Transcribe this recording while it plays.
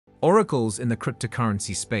Oracles in the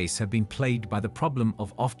cryptocurrency space have been plagued by the problem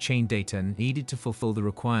of off-chain data needed to fulfill the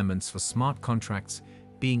requirements for smart contracts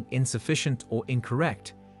being insufficient or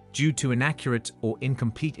incorrect due to inaccurate or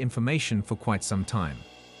incomplete information for quite some time.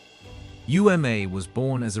 UMA was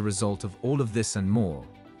born as a result of all of this and more,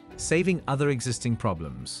 saving other existing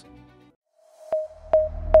problems.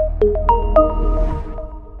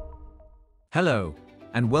 Hello,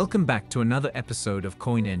 and welcome back to another episode of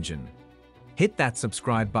Coin Engine. Hit that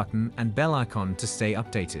subscribe button and bell icon to stay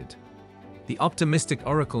updated. The optimistic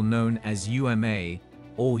oracle known as UMA,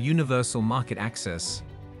 or Universal Market Access,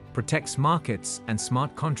 protects markets and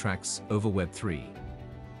smart contracts over Web3.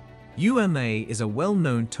 UMA is a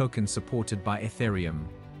well-known token supported by Ethereum,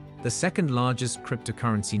 the second largest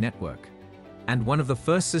cryptocurrency network, and one of the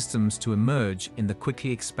first systems to emerge in the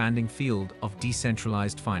quickly expanding field of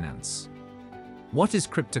decentralized finance. What is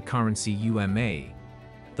cryptocurrency UMA?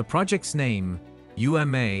 The project's name,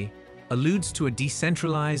 UMA, alludes to a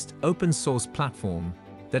decentralized, open-source platform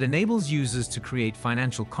that enables users to create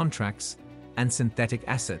financial contracts and synthetic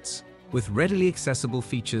assets with readily accessible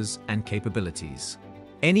features and capabilities.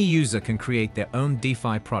 Any user can create their own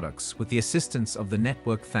DeFi products with the assistance of the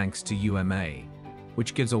network thanks to UMA,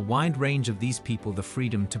 which gives a wide range of these people the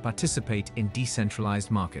freedom to participate in decentralized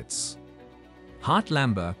markets. Hart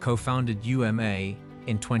Lamba co-founded UMA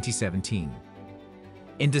in 2017.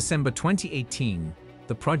 In December 2018,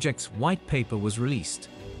 the project's white paper was released.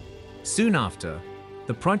 Soon after,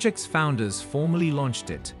 the project's founders formally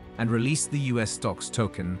launched it and released the US stocks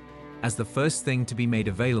token as the first thing to be made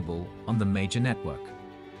available on the major network.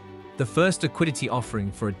 The first liquidity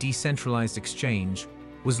offering for a decentralized exchange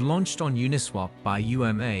was launched on Uniswap by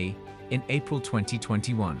UMA in April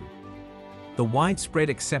 2021. The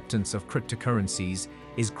widespread acceptance of cryptocurrencies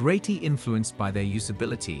is greatly influenced by their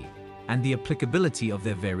usability and the applicability of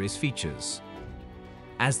their various features.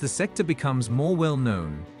 As the sector becomes more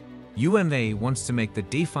well-known, UMA wants to make the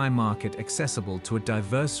DeFi market accessible to a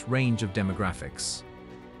diverse range of demographics.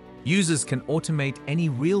 Users can automate any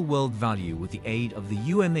real-world value with the aid of the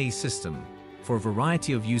UMA system for a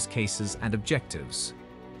variety of use cases and objectives,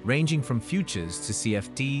 ranging from futures to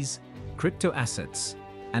CFDs, crypto assets,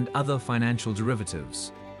 and other financial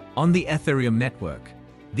derivatives. On the Ethereum network,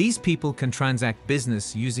 these people can transact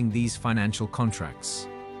business using these financial contracts.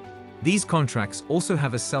 These contracts also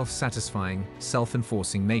have a self-satisfying,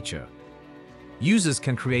 self-enforcing nature. Users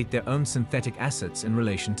can create their own synthetic assets in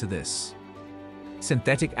relation to this.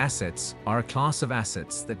 Synthetic assets are a class of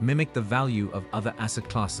assets that mimic the value of other asset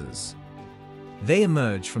classes. They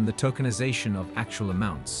emerge from the tokenization of actual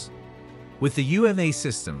amounts. With the UMA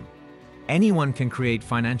system, anyone can create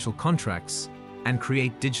financial contracts and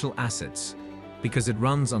create digital assets because it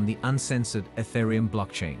runs on the uncensored Ethereum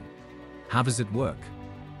blockchain. How does it work?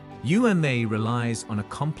 UMA relies on a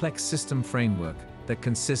complex system framework that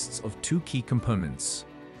consists of two key components: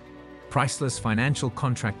 priceless financial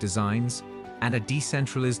contract designs and a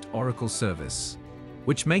decentralized Oracle service,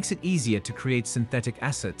 which makes it easier to create synthetic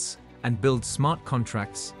assets and build smart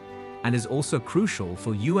contracts, and is also crucial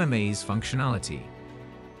for UMA's functionality.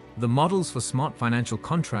 The models for smart financial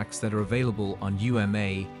contracts that are available on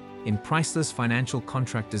UMA in priceless financial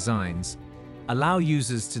contract designs allow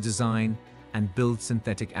users to design and build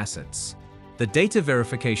synthetic assets. The data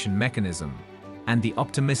verification mechanism and the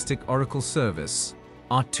optimistic Oracle service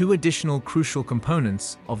are two additional crucial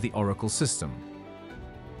components of the Oracle system.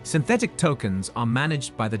 Synthetic tokens are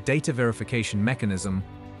managed by the data verification mechanism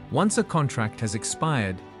once a contract has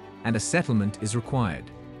expired and a settlement is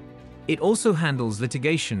required. It also handles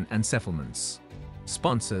litigation and settlements.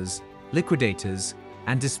 Sponsors, liquidators,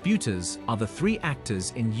 and disputers are the three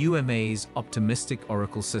actors in UMA's optimistic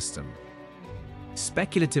Oracle system.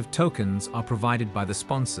 Speculative tokens are provided by the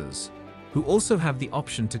sponsors, who also have the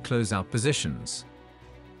option to close out positions.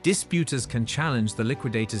 Disputers can challenge the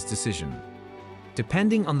liquidator's decision.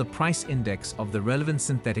 Depending on the price index of the relevant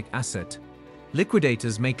synthetic asset,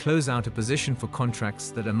 liquidators may close out a position for contracts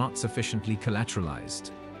that are not sufficiently collateralized.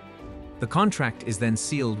 The contract is then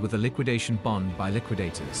sealed with a liquidation bond by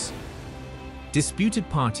liquidators. Disputed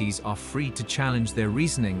parties are free to challenge their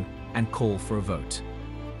reasoning and call for a vote.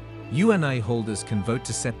 UMA holders can vote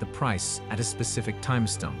to set the price at a specific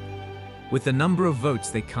timestamp, with the number of votes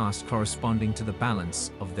they cast corresponding to the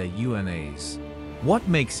balance of their UMAs. What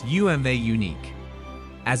makes UMA unique?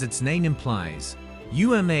 As its name implies,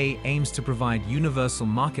 UMA aims to provide universal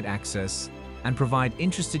market access and provide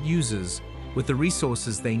interested users with the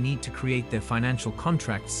resources they need to create their financial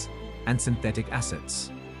contracts and synthetic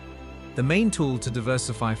assets. The main tool to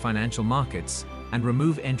diversify financial markets and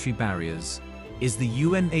remove entry barriers is the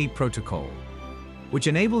UMA protocol. which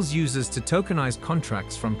enables users to tokenize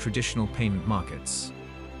contracts from traditional payment markets.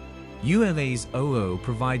 UMA's OO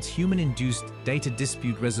provides human-induced data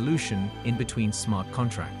dispute resolution in between smart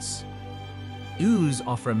contracts. OOs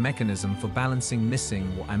offer a mechanism for balancing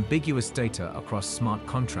missing or ambiguous data across smart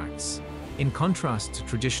contracts, in contrast to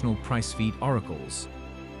traditional price feed oracles,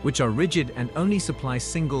 which are rigid and only supply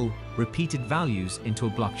single, repeated values into a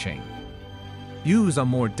blockchain. OOs are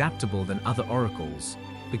more adaptable than other oracles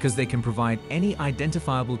because they can provide any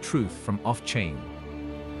identifiable truth from off-chain,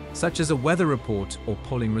 such as a weather report or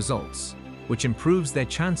polling results, which improves their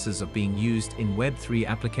chances of being used in Web3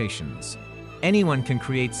 applications. Anyone can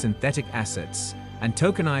create synthetic assets and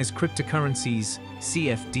tokenize cryptocurrencies,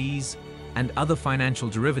 CFDs, and other financial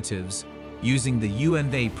derivatives using the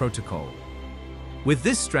UMA protocol. With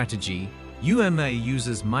this strategy, UMA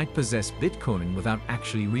users might possess Bitcoin without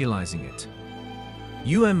actually realizing it.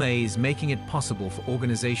 UMA is making it possible for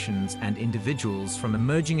organizations and individuals from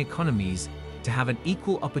emerging economies to have an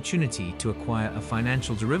equal opportunity to acquire a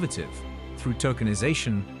financial derivative through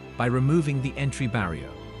tokenization by removing the entry barrier.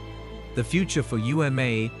 The future for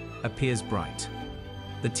UMA appears bright.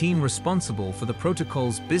 The team responsible for the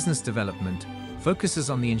protocol's business development focuses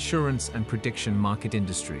on the insurance and prediction market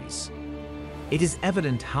industries. It is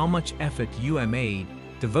evident how much effort UMA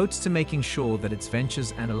devotes to making sure that its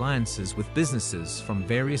ventures and alliances with businesses from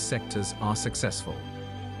various sectors are successful.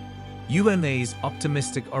 UMA's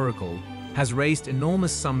optimistic oracle has raised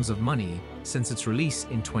enormous sums of money since its release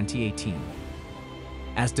in 2018.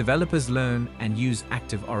 As developers learn and use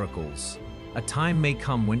active oracles, a time may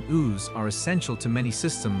come when OOs are essential to many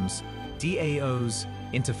systems, DAOs,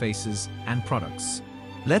 interfaces, and products.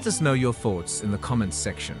 Let us know your thoughts in the comments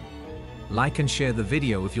section. Like and share the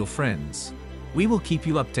video with your friends. We will keep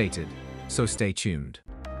you updated, so stay tuned.